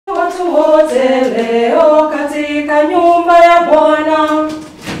watu wote leo katika nyumba ya Bwana.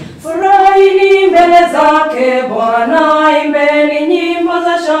 Furahini mbele zake Bwana, imbeni nyimbo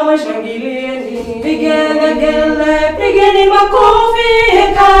za shangwe, shangilieni vigelegele, pigeni makofi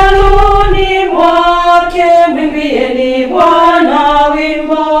hekaluni mwake, mwimbieni Bwana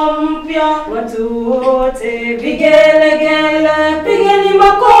wimbo mpya. Watu wote vigelegele, pigeni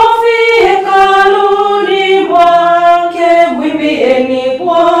makofi hekaluni mwake, mwimbieni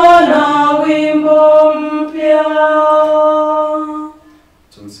Bwana wimbo mpya.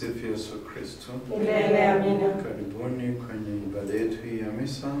 Tumsifu Yesu Kristo. Milele amina. Karibuni kwenye ibada yetu hii ya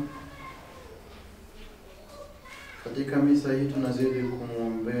misa. Katika misa hii tunazidi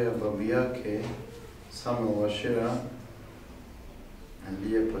kumwombea babu yake Samuel Wachira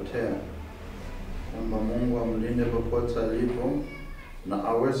aliyepotea. Kwamba Mungu amlinde popote alipo na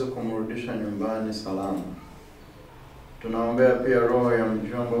aweze kumrudisha nyumbani salama. Tunaombea pia roho ya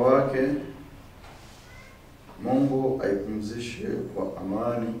mjomba wake, Mungu aipumzishe kwa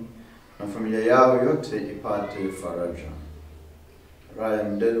amani na familia yao yote ipate faraja. Raha ya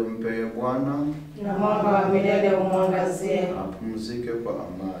milele umpe Bwana, na mwanga wa milele umwangazie. Apumzike kwa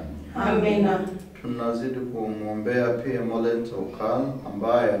amani. Amina. Tunazidi kumwombea pia Molenta Ukal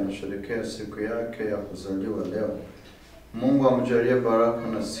ambaye anasherehekea siku yake ya kuzaliwa leo. Mungu amjalie baraka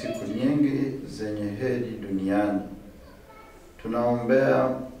na siku nyingi zenye heri duniani. Tunaombea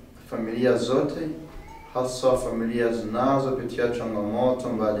familia zote, hasa familia zinazopitia changamoto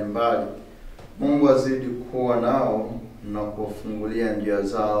mbalimbali. Mungu azidi kuwa nao na kuwafungulia njia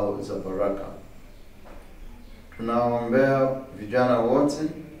zao za baraka. Tunaombea vijana wote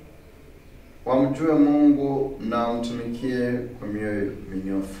wamjue Mungu na umtumikie kwa mioyo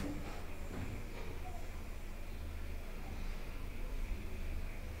minyofu.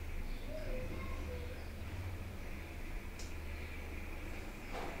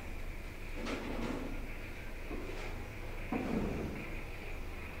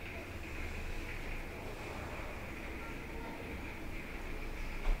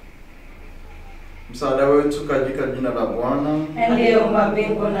 Msaada wetu katika jina la Bwana aliyeumba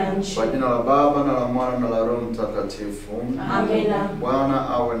mbingu na nchi. Kwa jina la Baba na la Mwana na la Roho Mtakatifu. Amina. Bwana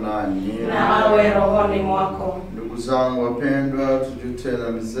awe nanyi na awe rohoni mwako. Ndugu zangu wapendwa, tujute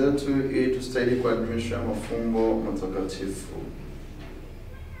dhambi zetu ili tustahili kuadhimisha mafumbo matakatifu.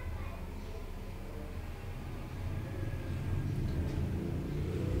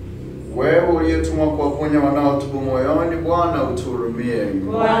 Wewe uliyetumwa kuwaponya wanaotubu moyoni, Bwana utuhurumie.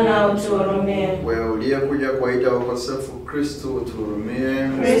 Bwana utuhurumie. Wewe uliyekuja kuwaita wakosefu, Kristo utuhurumie.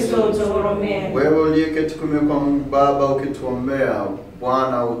 Kristo utuhurumie. Wewe uliyeketi kuume kwa Mungu Baba ukituombea,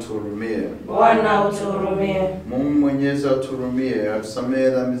 Bwana utuhurumie. Bwana utuhurumie. Mungu Mwenyezi atuhurumie, atusamehe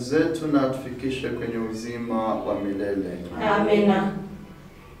dhambi zetu na atufikishe kwenye uzima wa milele. Amina.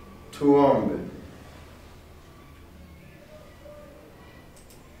 Tuombe.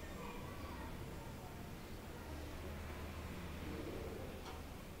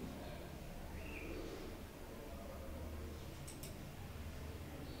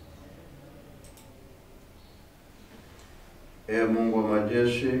 Ee Mungu wa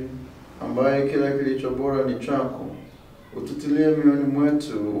majeshi, ambaye kila kilicho bora ni chako, ututilie mioyoni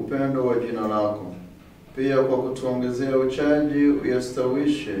mwetu upendo wa jina lako. Pia kwa kutuongezea uchaji,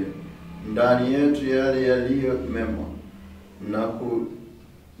 uyastawishe ndani yetu yale yaliyo mema,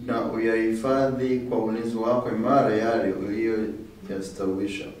 na uyahifadhi kwa ulinzi wako imara yale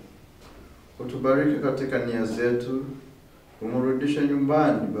uliyoyastawisha. Utubariki katika nia zetu, umrudishe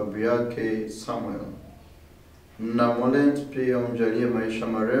nyumbani babu yake Samuel. Na Molent pia umjalie maisha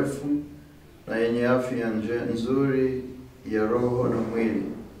marefu na yenye afya nzuri ya roho na mwili.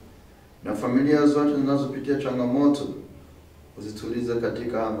 Na familia zote zinazopitia changamoto uzitulize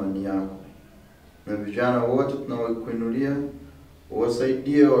katika amani yako. Na vijana wote tunaokuinulia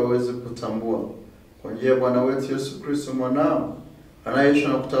uwasaidie waweze kutambua kwa njia ya Bwana wetu Yesu Kristo mwanao, anayeishi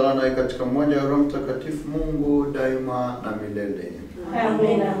na kutawala naye katika umoja wa Roho Mtakatifu, Mungu daima na milele.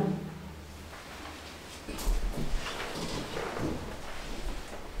 Amina.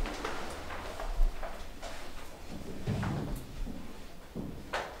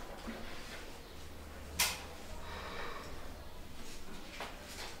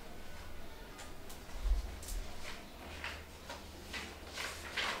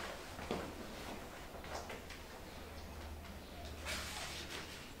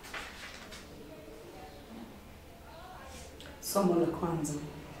 Somo la kwanza.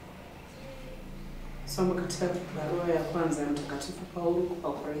 Somo katika barua ya kwanza ya Mtakatifu Paulo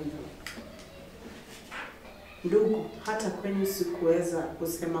kwa Korintho. Ndugu, hata kwenu sikuweza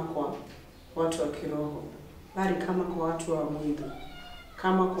kusema kwa watu wa kiroho, bali kama kwa watu wa mwili,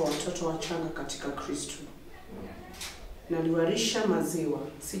 kama kwa watoto wachanga katika Kristo. Naliwarisha maziwa,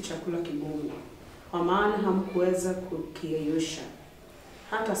 si chakula kigumu, kwa maana hamkuweza kukiyeyusha.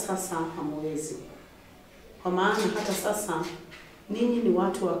 Hata sasa hamwezi. Kwa maana hata sasa ninyi ni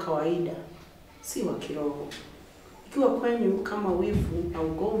watu wa kawaida, si wa kiroho. Ikiwa kwenyu kama wivu au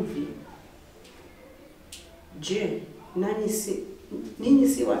ugomvi, je, ninyi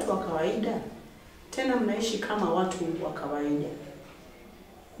si watu wa kawaida? Tena mnaishi kama watu wa kawaida.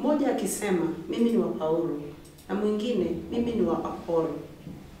 Mmoja akisema, mimi ni wa Paulo, na mwingine, mimi ni wa Apolo.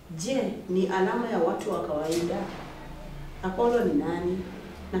 Je, ni alama ya watu wa kawaida? Apolo ni nani?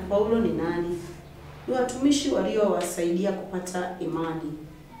 Na Paulo ni nani? Ni watumishi waliowasaidia kupata imani,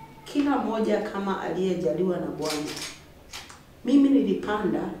 kila mmoja kama aliyejaliwa na Bwana. Mimi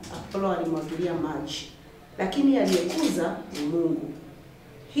nilipanda, Apolo alimwagilia maji, lakini aliyekuza ni Mungu.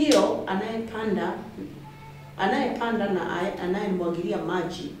 Hiyo anayepanda na anayemwagilia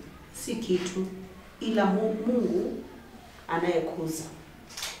maji si kitu, ila Mungu anayekuza.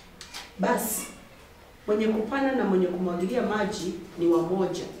 Basi mwenye kupanda na mwenye kumwagilia maji ni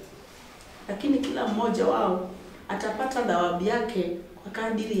wamoja, lakini kila mmoja wao atapata thawabu yake kwa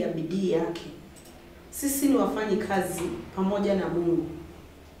kadiri ya bidii yake. Sisi ni wafanyi kazi pamoja na Mungu.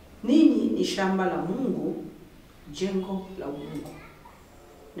 Ninyi ni shamba la Mungu, jengo la Mungu.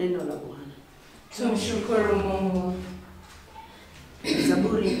 Neno la Bwana. Tumshukuru Mungu.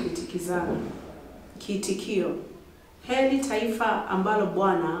 Zaburi kuitikizana. Kiitikio: heri taifa ambalo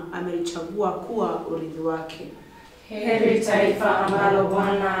Bwana amelichagua kuwa urithi wake. Heri taifa ambalo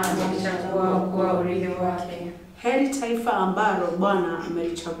Bwana amelichagua kuwa urithi wake. Heri taifa ambalo Bwana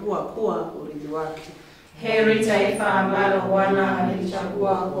amelichagua kuwa urithi wake. Heri taifa ambalo Bwana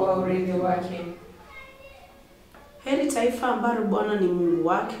amelichagua kuwa urithi wake. Heri taifa ambalo Bwana ni Mungu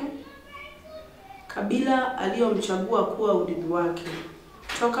wake, kabila aliyomchagua kuwa urithi wake.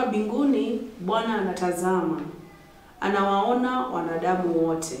 Toka mbinguni Bwana anatazama, anawaona wanadamu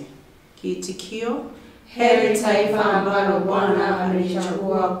wote. Kiitikio: heri taifa ambalo Bwana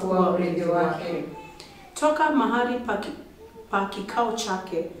amelichagua kuwa urithi wake. Toka mahali pa kikao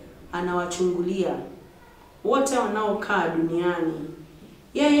chake anawachungulia wote wanaokaa duniani.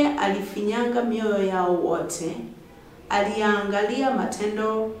 Yeye alifinyanga mioyo yao wote, aliangalia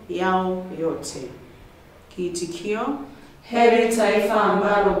matendo yao yote. Kiitikio: heri taifa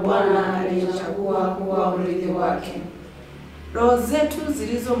ambalo Bwana alichagua kuwa urithi wake. Roho zetu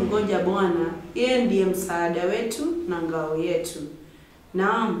zilizomngoja Bwana, yeye ndiye msaada wetu na ngao yetu.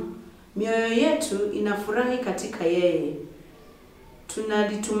 Naam, mioyo yetu inafurahi katika yeye.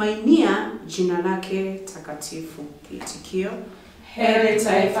 Tunalitumainia jina lake takatifu. Kiitikio: heri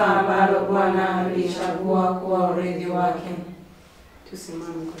taifa ambalo Bwana alichagua kuwa urithi wake.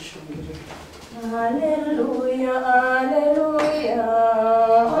 Tusimame kwa shangwe. Haleluya, haleluya.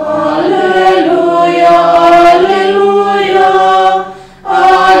 Haleluya, haleluya.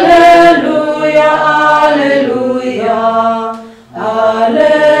 Haleluya, haleluya.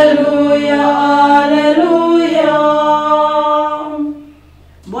 Haleluya, haleluya.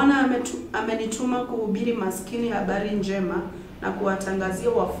 Bwana amenituma kuhubiri maskini habari njema na kuwatangazia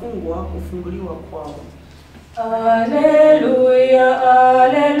wafungwa kufunguliwa kwao. Haleluya,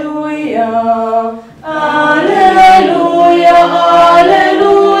 haleluya. Haleluya,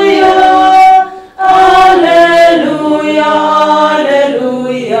 haleluya. Haleluya,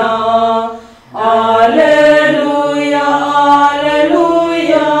 haleluya. Haleluya,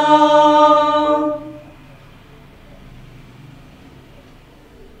 haleluya.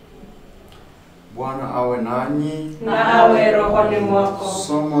 Bwana awe nanyi Na awe rohoni mwako.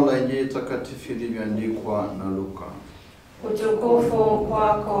 Somo la Injili takatifu lilivyoandikwa na Luka. Utukufu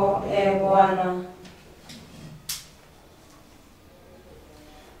kwako, e Bwana.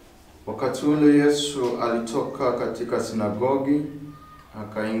 Wakati ule Yesu alitoka katika sinagogi,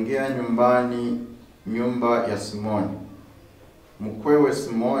 akaingia nyumba ya Simoni. Mkwewe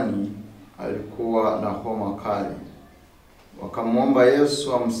Simoni alikuwa na homa kali. Wakamwomba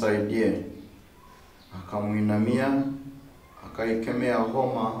Yesu amsaidie. Akamuinamia, akaikemea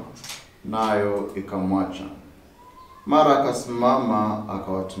homa, nayo ikamwacha. Mara akasimama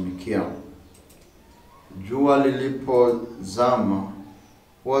akawatumikia. Jua lilipozama,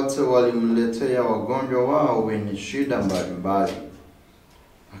 wote walimletea wagonjwa wao wenye shida mbalimbali.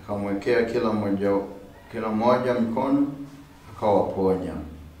 Akamwekea kila mmoja mkono, akawaponya.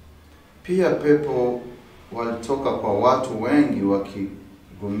 Pia pepo walitoka kwa watu wengi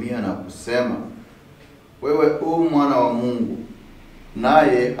wakigumia na kusema, wewe u mwana wa Mungu.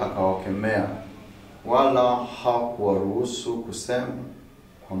 Naye akawakemea, wala hakuwaruhusu kusema,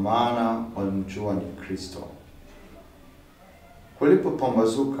 kwa maana walimjua ni Kristo.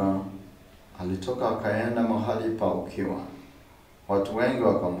 Kulipopambazuka, alitoka akaenda mahali pa ukiwa. Watu wengi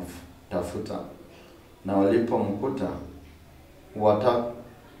wakamtafuta, na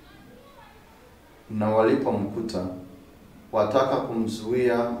walipomkuta wataka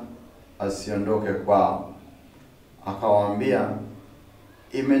kumzuia asiondoke kwao. Akawaambia,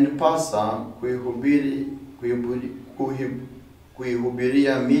 imenipasa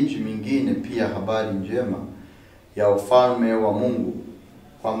kuihubiria miji mingine pia habari njema ya ufalme wa Mungu,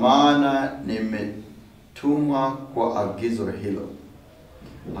 kwa maana nimetumwa kwa agizo hilo.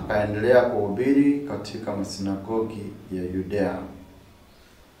 Akaendelea kuhubiri katika masinagogi ya Yudea.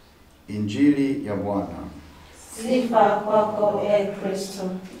 Injili ya Bwana. Sifa kwako, Kristo.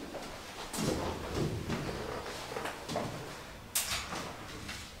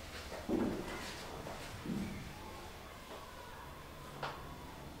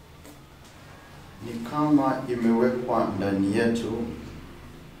 Ni kama imewekwa ndani yetu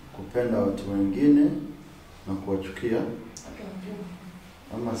kupenda watu wengine na kuwachukia,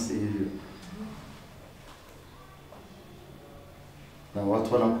 ama si hivyo? Na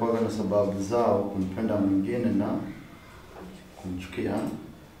watu wanakuwa na sababu zao kumpenda mwingine na kumchukia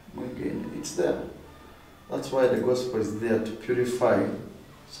mwingine. It's there. That's why the gospel is there, to purify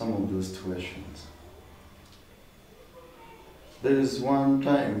some of those situations. There is one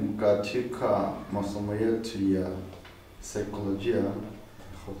time katika masomo yetu ya psychology, I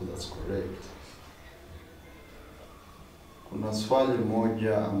hope that's correct, kuna swali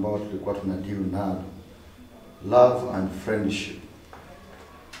moja ambao tulikuwa tunadeal nalo, love and friendship.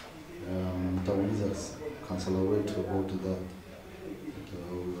 Nitauliza counselor wetu about that.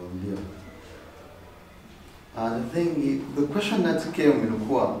 The question that came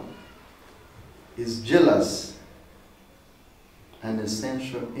ilikuwa, is jealous an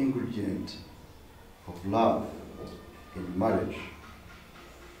essential ingredient of love in marriage?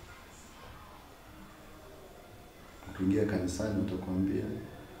 Ukiingia kanisani utakwambia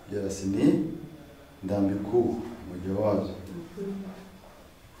jealousy ni dhambi kuu mojawapo.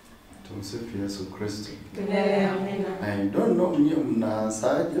 Tumsifu Yesu Kristo. I don't know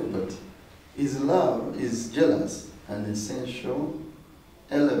mnaanzaje, but is jealous an essential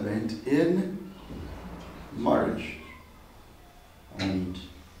element in marriage and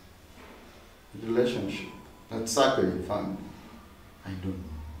relationship? That's actually family. I don't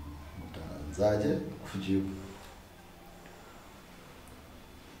know. Mtaanzaje kujibu?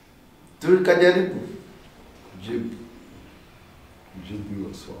 Tulikajaribu kujibu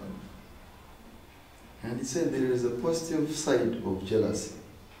hiyo swali. And he said there is a positive side of jealousy,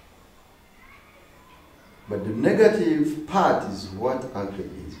 but the negative part is what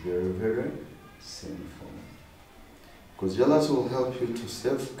actually is very, very sinful. Because jealousy will help you to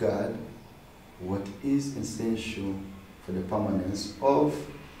safeguard what is essential for the permanence of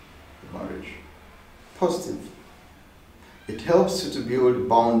the marriage. Positive. It helps you to build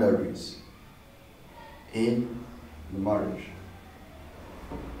boundaries in the marriage.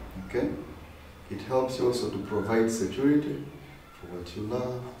 Okay? It helps you also to provide security for what you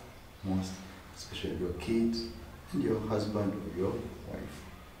love most, especially your kids and your husband or your wife.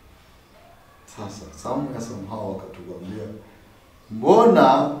 Sasa, somehow wakatuambia,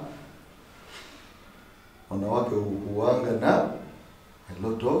 mbona wanawake huanga na a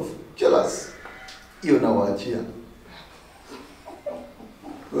lot of jealous? Hiyo nawaachia.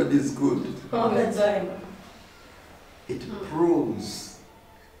 God is good. All the time. It proves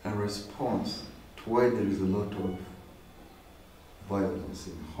a response to why there is a lot of violence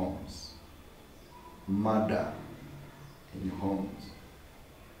in homes, murder in homes,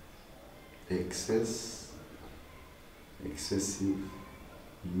 excessive,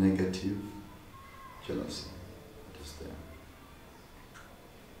 negative jealousy. That is there.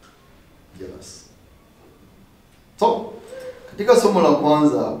 Jealous. So, katika somo la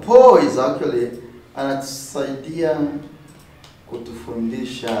kwanza, Paul is actually anatusaidia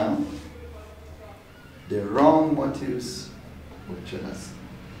kutufundisha the wrong motives of jealousy.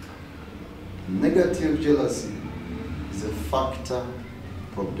 Negative jealousy is a factor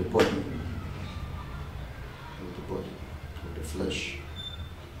of the body, of the flesh.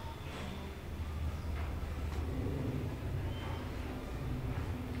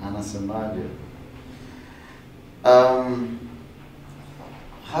 Anasemaje?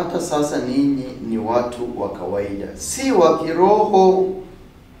 Hata sasa ninyi ni watu wa kawaida, si wa kiroho.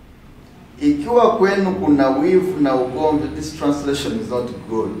 Ikiwa kwenu kuna wivu na ugomvi, this translation is not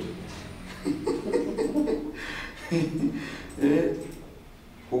good.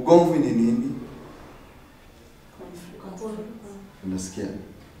 Ugomvi ni nini? Unasikia?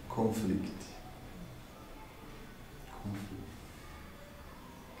 Conflict.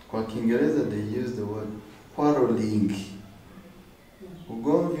 Kwa Kiingereza they use the word quarreling.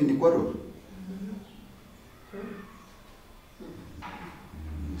 Ugomvi ni quarrel.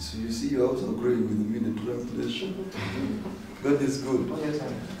 So you see, you're also agreeing with me in the translation. God is good.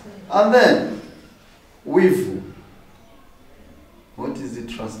 And then, wivu. What is it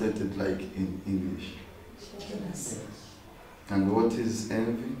translated like in English? And what is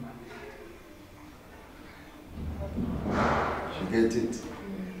envy? You get it?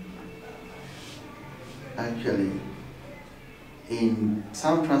 Actually, in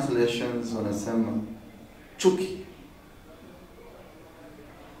some translations, wanasema chuki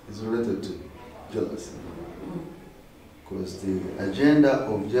is related to jealousy. Because the agenda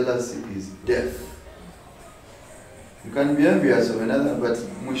of jealousy is death. You can be envious of another, but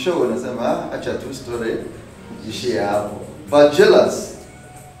mwisho wanasema acha tu story ishie hapo. But jealous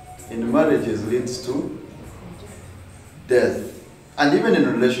in marriages leads to death. And even in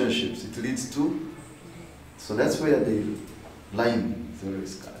relationships, it leads to. So that's where the line is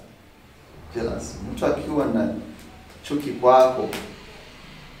always cut. Jealous. Mtu akiwa na chuki kwako,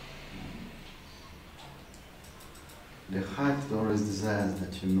 the heart always desires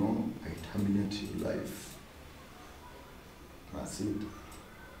that I terminate your life. That's it.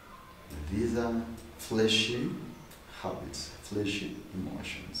 These are fleshy habits, fleshy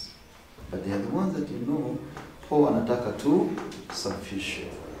emotions. But they are the ones that Paul anataka tu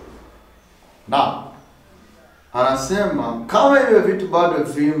sufficient. Now, anasema kama hivyo vitu bado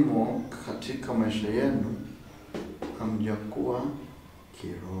vimo katika maisha yenu, hamjakuwa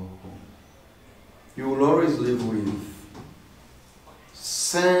kiroho. You will always live with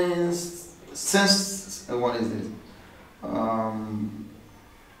what is this?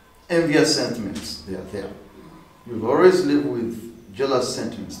 Envious sentiments, they are there. You will always live with jealous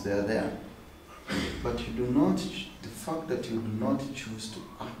sentiments, they are there. But you do not, the fact that you do not choose to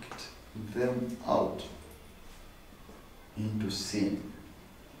act them out into sin,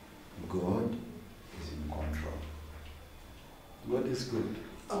 God is in control. God is good.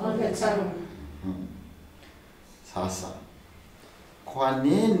 All the time. Sasa, kwa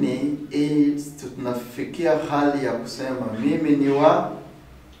nini tunafikia hali ya kusema mimi ni wa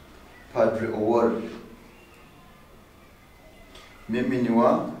Padre Owori, mimi ni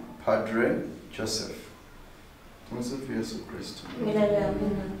wa Padre Joseph? Tumsifu Yesu Kristo.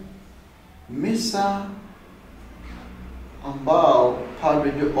 Misa ambao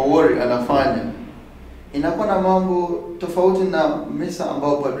Padre Owori anafanya inakuwa na mambo tofauti na misa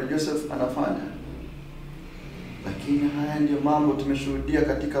ambao Padre Joseph anafanya. Lakini haya ndio mambo tumeshuhudia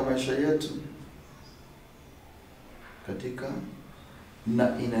katika maisha yetu.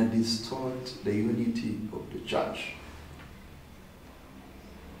 Na ina distort the unity of the church,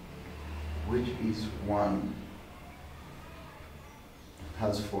 which is one,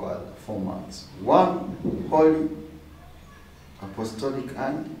 has four formats. One, holy, apostolic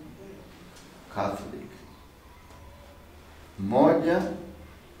and Catholic. Moja,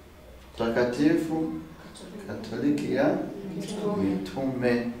 takatifu, Katoliki ya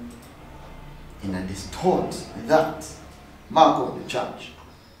mitume. Ina distort that mark of the church.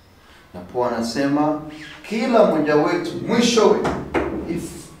 Na Paul anasema kila mmoja wetu mwishowe,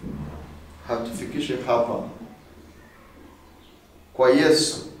 if hatufikishe hapa kwa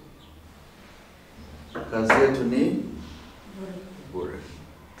Yesu, kazi yetu ni bure.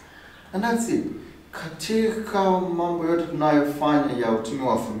 And that's it. Katika mambo yote tunayofanya ya utume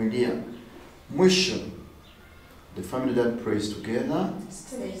wa familia, mwisho, the family that prays together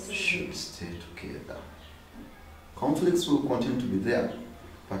should stay together. Conflicts will continue to be there,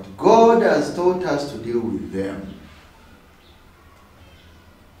 but God has taught us to deal with them.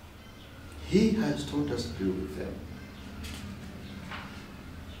 He has taught us to deal with them.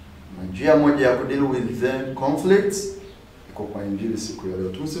 Njia moja ya kudeal with them conflicts iko kwa Injili siku ya leo.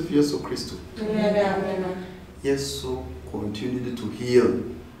 Tumsifu Yesu Kristo. Yesu continued to heal.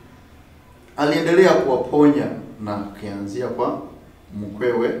 Aliendelea kuwaponya na kianzia kwa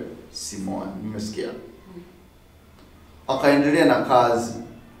mkwewe Simon. Nimesikia. Akaendelea na kazi.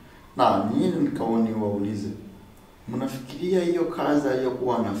 Na nyinyi nikaoni waulize, mnafikiria hiyo kazi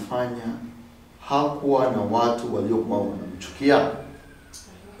aliyokuwa anafanya hakuwa na watu waliokuwa wanamchukia?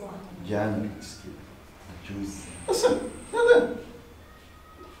 Jana nisikia. Juzi. Sasa,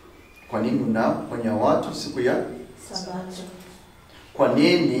 kwa nini unaponya watu siku ya Sabato? Kwa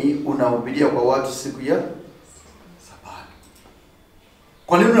nini unahubiria kwa watu siku ya Sabato?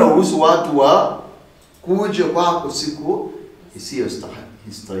 Kwa nini unaruhusu watu wa kuja kwako siku isiyo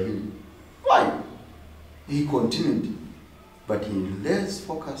stahili? Why? He continued, but he less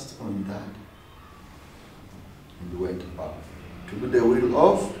focused on that and went back to do the will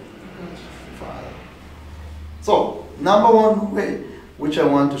of Number one way, which I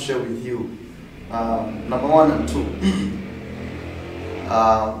want to share with you, number 1 and 2,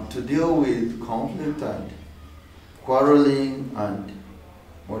 to deal with conflict and quarreling and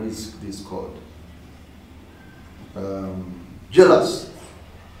what is this called? Jealous.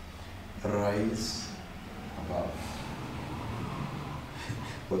 Rise above.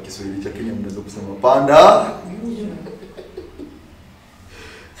 Kwa Kiswahili cha Kenya mnaweza kusema panda.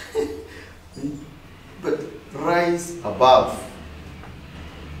 But rise above.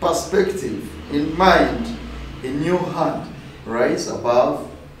 Perspective in mind, in your heart. Rise above,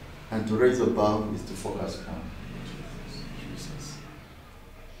 and to rise above is to focus on Jesus.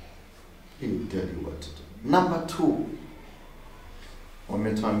 He will tell you what to do. Number 2,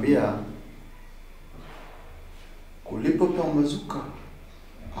 wametuambia kulipopambazuka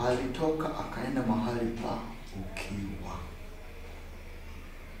alitoka akaenda mahali pa ukiwa.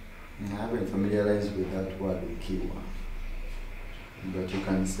 I haven't familiarized with that word ukiwa, but you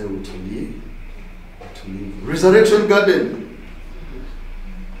can say utulie. Resurrection garden.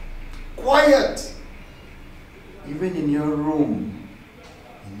 Quiet. Even in your room.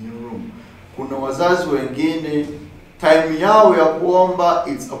 Kuna wazazi wengine time yao ya kuomba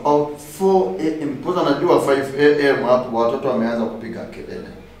it's about 4 a.m. Kwanza najua 5 a.m. hapo watoto wameanza kupiga kelele.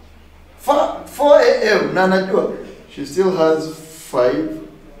 4 a.m. na najua she still has 5,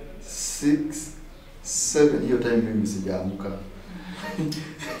 6, 7. Hiyo time mimi sijaamka.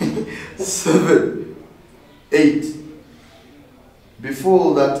 7, 8.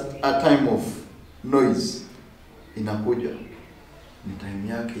 Before that, a time of noise inakuja. Ni time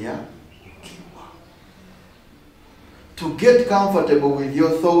yake ya ukiwa. To get comfortable with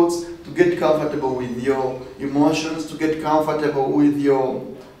your thoughts, to get comfortable with your emotions, to get comfortable with your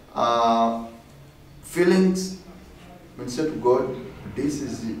feelings, when you say to God, this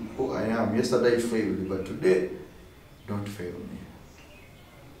is who I am. Yesterday I failed, but today, don't fail me.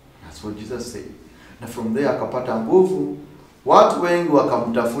 That's what Jesus said. Na from there akapata nguvu, watu wengi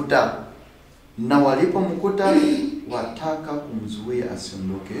wakamtafuta, na walipomkuta wataka kumzuia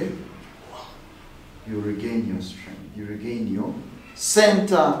asiondoke. You regain your strength, you regain your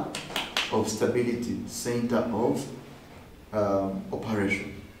center of stability, center of operation.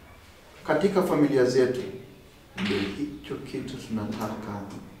 Katika familia zetu, ndio hicho kitu tunataka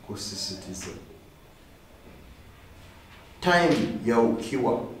kusisitiza. Time ya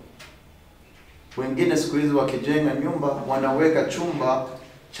ukiwa. Wengine siku hizi wakijenga nyumba wanaweka chumba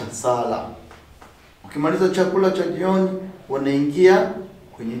cha sala. Ukimaliza chakula cha jioni wanaingia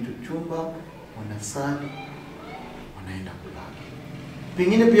kwenye chumba, wanasali, wanaenda kulala.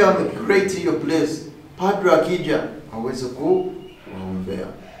 Pengine pia wamecreate hiyo place. Padre akija aweze kuwaombea.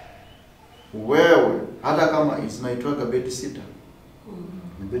 Wewe hata kama inaitwa bed sitter.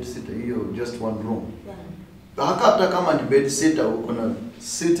 Bed sitter hiyo just one room. Hata kama ni bed sitter, kuna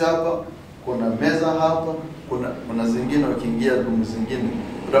sit hapa, kuna meza hapa, kuna zingine ukiingia room zingine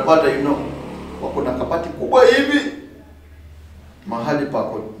utapata wako na kabati kubwa hivi mahali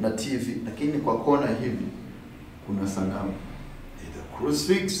pako na TV, lakini kwa kona hivi kuna sanamu, either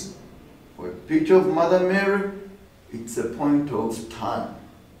crucifix or a picture of Mother Mary. It's a point of time.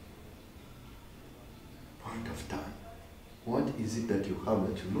 Point of time. What is it that you have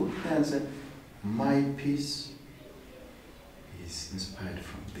that you look at and say, my peace is inspired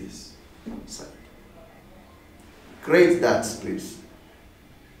from this side? Create that space.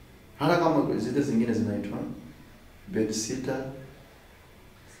 Hata kama zile zingine zinaitwa bed sitter,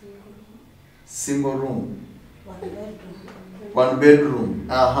 single room, one bedroom.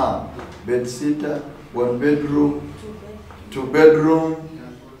 Bed sitter, one bedroom, two bedroom,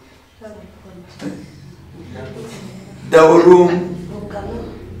 double room,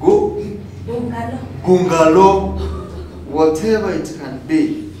 bungalow, whatever it can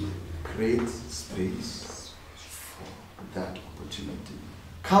be. Create space for that opportunity.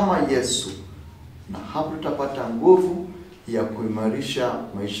 Kama Yesu, na hapo tutapata nguvu ya kuimarisha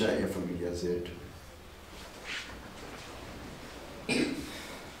maisha ya familia zetu.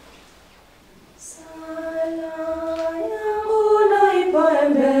 Sala yangu naipa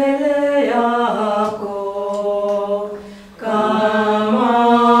mbele yako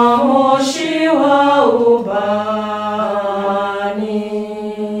kama moshi wa ubani.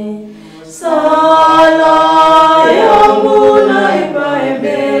 Sala yangu naipa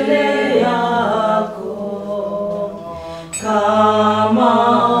mbele yako kama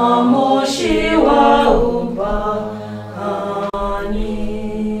moshi wa ubani.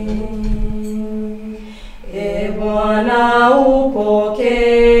 E Bwana,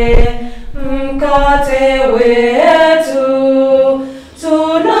 upokee mkate wetu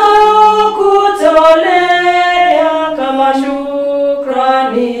tunaokutolea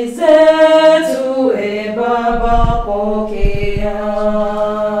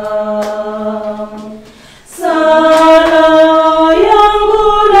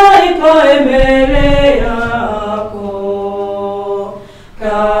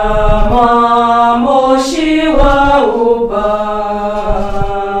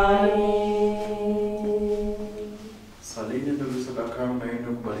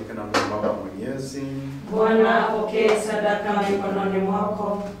kubalika na Mungu Baba Mwenyezi. Bwana apokee sadaka mikononi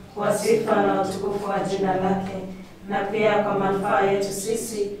mwako kwa sifa na utukufu wa jina lake, na pia kwa manufaa yetu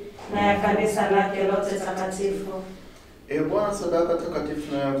sisi na ya kanisa lake lote takatifu. Bwana, sadaka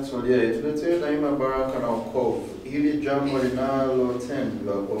takatifu na ya kutolea ituletee daima baraka na wokovu, ili jambo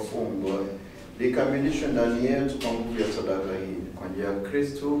linalotendwa kwa fungo likamilishwe ndani yetu kwa nguvu ya sadaka hii, kwa njia ya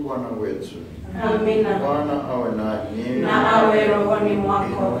Kristo Bwana wetu. Amina. Bwana awe nanyi na awe rohoni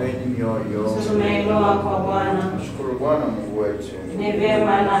mwako. Inueni mioyo. Tumeinua kwa Bwana. Mshukuru Bwana Mungu wetu. Ni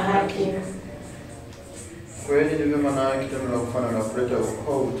vyema na haki. Kweli ni vyema na haki tena kufanya na kuleta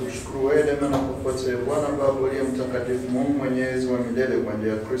wokovu. Tukushukuru wewe daima na kufuatia Bwana Baba uliye mtakatifu, Mungu Mwenyezi wa milele, kwa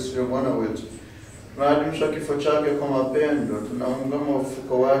njia ya Kristo Bwana wetu. Tunaadhimisha kifo chake kwa mapendo, tunaungama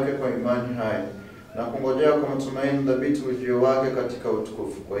ufufuko wake kwa imani hai, na kungojea kwa matumaini thabiti ujio wake katika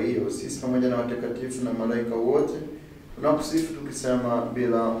utukufu. Kwa hiyo sisi pamoja na watakatifu na malaika wote tunakusifu tukisema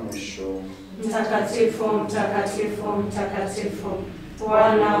bila mwisho: Mtakatifu, mtakatifu, mtakatifu,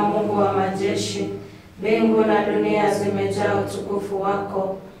 Bwana Mungu wa majeshi, mbingu na dunia zimejaa utukufu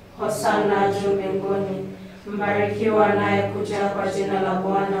wako. Hosana juu mbinguni. Mbarikiwa naye kuja kwa jina la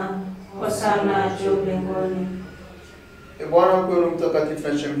Bwana. Hosana juu mbinguni. Bwana kweli mtakatifu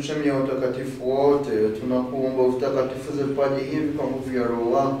na chemchemi ya utakatifu wote, tunakuomba utakatifuze vipaji hivi kwa nguvu ya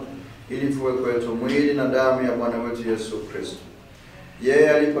Roho wako, ili tuwe kwetu mwili na damu ya Bwana wetu Yesu Kristo. Yeye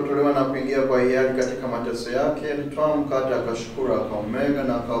alipotolewa na kuingia kwa hiari katika mateso yake, alitwaa mkate, akashukuru, akaumega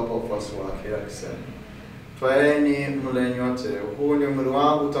na akawapa wafuasi wake akisema, twaeni mle nyote, huu ni mwili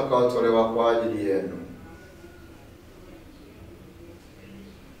wangu utakaotolewa kwa ajili yenu.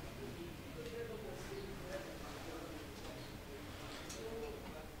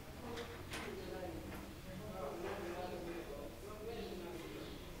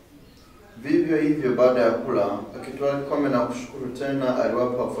 Vivyo hivyo baada ya kula, akitwaa kikombe na kushukuru tena,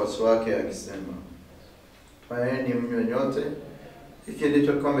 aliwapa wafuasi wake akisema, twaeni mnywe nyote, hiki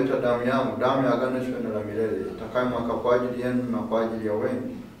ndicho kikombe cha damu yangu, damu ya agano la milele, itakayomwagwa kwa ajili yenu na kwa ajili ya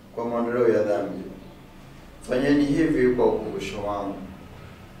wengi kwa maondoleo ya dhambi. Fanyeni hivi kwa ukumbusho wangu.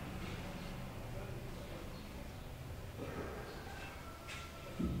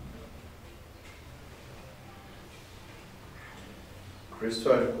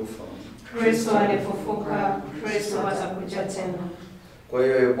 Kristo alikufa. Kristo alifufuka. Kristo atakuja tena. Kwa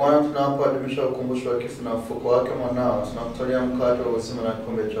hiyo Bwana, tunapoadhimisha ukumbusho wa kifo na ufufuko wake mwanao, tunakutolea mkate wa uzima na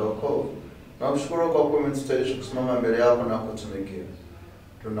kikombe cha wokovu. Tunakushukuru kwa kuwa umetutayarisha kusimama mbele yako na kutumikia.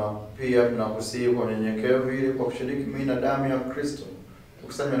 Tunakusihi kwa unyenyekevu, ili kwa kushiriki mwili na damu ya Kristo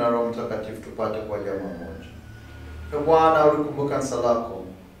tukusanywe na Roho Mtakatifu tupate kwa jamaa moja. Bwana, ulikumbuka kanisa lako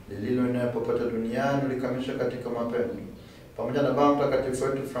lililoenea popote duniani, ulikamilisha katika mapendo, pamoja na Baba Mtakatifu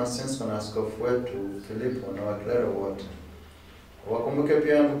wetu Francisco na askofu wetu Filipo na wakilere wote. Wakumbuke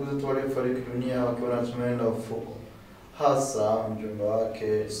pia ndugu zetu waliofariki dunia wakiwa na tumaini la ufufuko, hasa mjumbe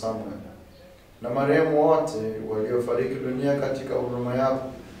wake Samuel, na marehemu wote waliofariki dunia katika huruma yako,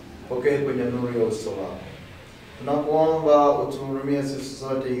 pokea kwenye nuru ya uso wako. Tunakuomba utuhurumie sisi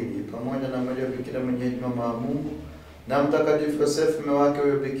sote, ili pamoja na Maria Bikira mwenyeji mama wa Mungu na Mtakatifu Yosefu mume wake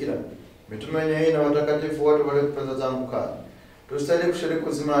huyo Bikira, mitume wenye na watakatifu wote waliokupenda tangu kale, tustahili kushiriki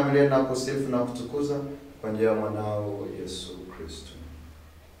uzima wa milele na kusifu na kutukuza kwa njia ya mwanao Yesu Kristo.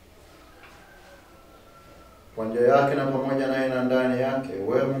 Kwa njia yake na pamoja naye na ndani yake,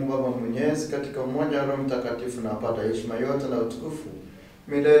 wewe Mungu Baba Mwenyezi, katika umoja wa Roho Mtakatifu, na apata heshima yote na utukufu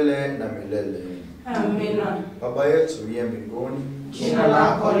milele na milele. Amina. Baba yetu uliye mbinguni, jina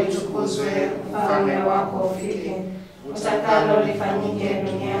lako litukuzwe, ufalme wako ufike, utakalo lifanyike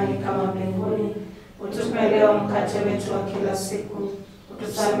duniani kama mbinguni. Utupe leo mkate wetu wa kila siku.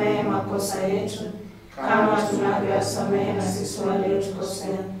 Utusamehe makosa yetu kama tunavyowasamehe na sisi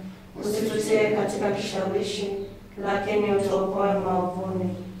waliotukosea. Usitutie katika kishawishi, lakini utuokoe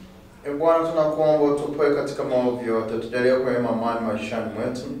maovuni. Bwana, tunakuomba utupoe katika maovu yote, tujalie kwa amani maishani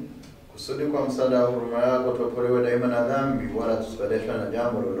mwetu, kusudi kwa msaada wa huruma yako tuokolewe daima na dhambi, wala tusibadilishwe na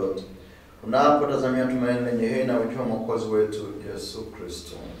jambo lolote, unapotazamia tumaini lenye heri na ujio wa Mwokozi wetu Yesu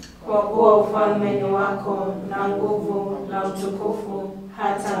Kristo. Kwa kuwa ufalme ni wako, na nguvu na utukufu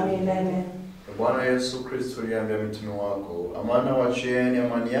hata milele. Bwana Yesu Kristo uliambia mitume wako, amana wachieni,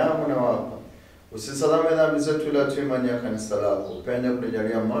 amani yangu na wapa. Usisalame dhambi zetu, ila tu imani ya kanisa lako. Upende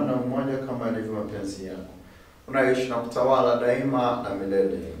kulijalia mwana mmoja kama ilivyo mapenzi yako, unaishi na kutawala daima na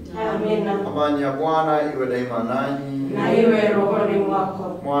milele. Amina. Amani ya Bwana iwe daima nanyi, na iwe rohoni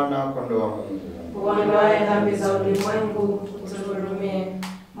mwako. Mwana kondoo wa Mungu, uondoaye dhambi za ulimwengu, utuhurumie.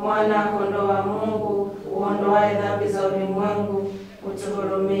 Mwana kondoo wa Mungu, uondoaye dhambi za ulimwengu,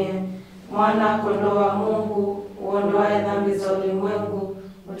 utuhurumie. Mwana kondoo wa Mungu, uondoaye dhambi za ulimwengu,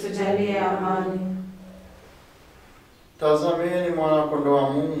 utujalie amani. Tazameni mwana-kondoo wa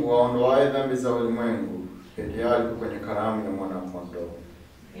Mungu aondoaye dhambi za ulimwengu. Heri yako kwenye karamu ya mwana-kondoo.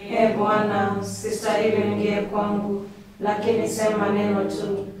 Ee Bwana, sistahili uingie kwangu, lakini sema neno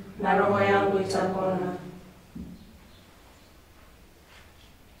tu na roho yangu itapona.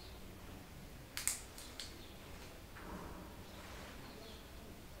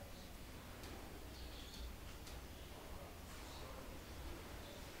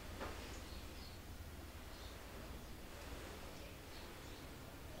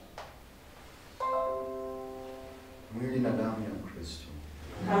 Mwili na damu ya Kristo.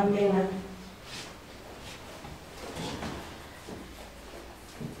 Amina.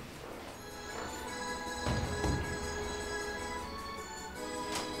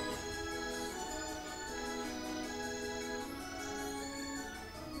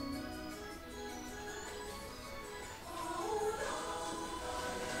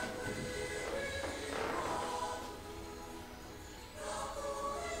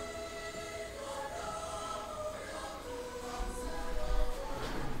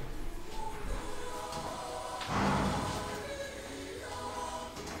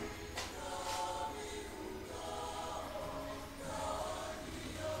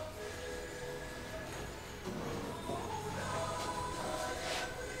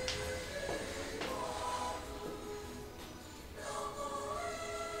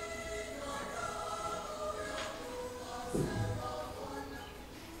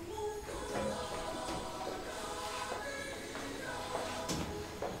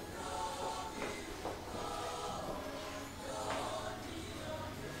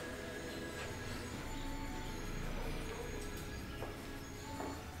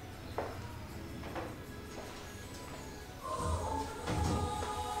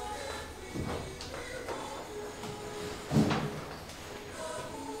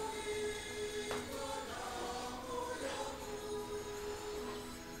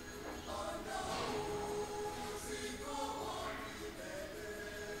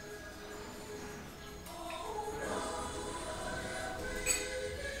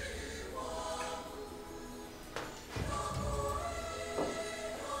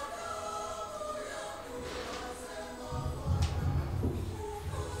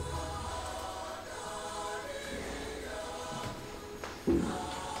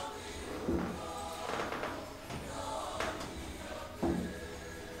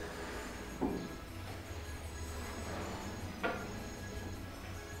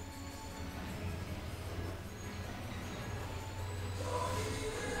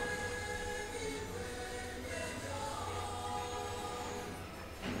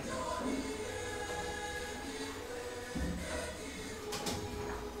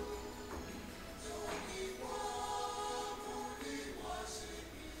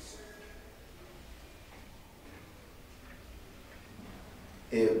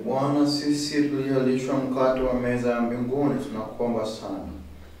 Bwana, sisi tuliolishwa mkate wa meza ya mbinguni tunakuomba sana,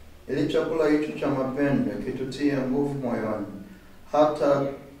 ili chakula hicho cha mapendo kitutie nguvu moyoni, hata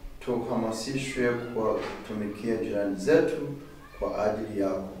tuhamasishwe kwa kutumikia jirani zetu kwa ajili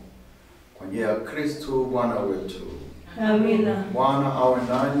yako. Kwa njia ya Kristo Bwana wetu. Amina. Bwana awe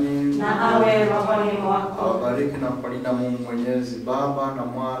nanyi na awe rohoni mwako. Awabariki na kuwalinda Mungu Mwenyezi, Baba na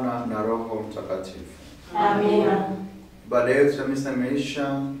Mwana na Roho Mtakatifu. Amina. Ibada yetu ya misa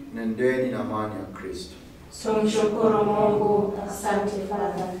imeisha. Nendeni na amani ya Kristo. Tumshukuru Mungu. Asante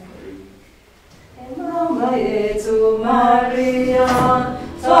Baba. Mama yetu Maria,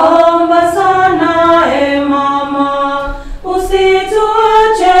 tuomba sana mama,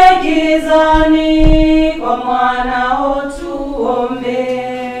 usituache gizani, kwa mwanao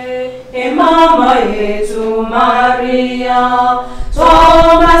tuombe. Mama yetu Maria,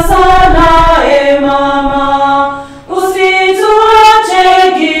 tuomba sana mama,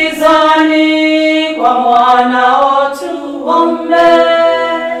 usituache gizani, kwa mwanao tuombe.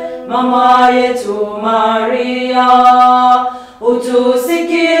 Mama yetu Maria,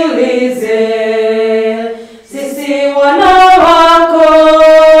 utusikilize sisi wana wako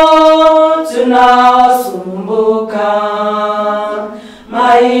tunaosumbuka.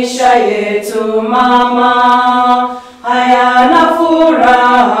 Maisha yetu mama hayana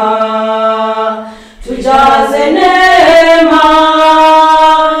furaha, tujaze neema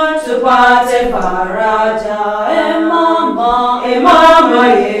tupate faraja. Mama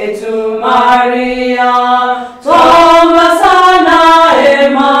yetu Maria, tuomba sana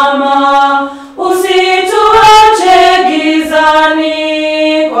mama, usituache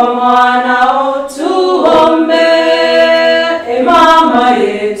gizani, kwa mwanao tuombe. Mama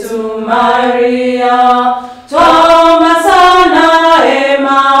yetu Maria, tuomba sana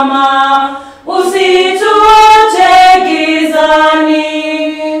mama,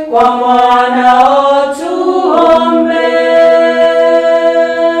 kwa mwana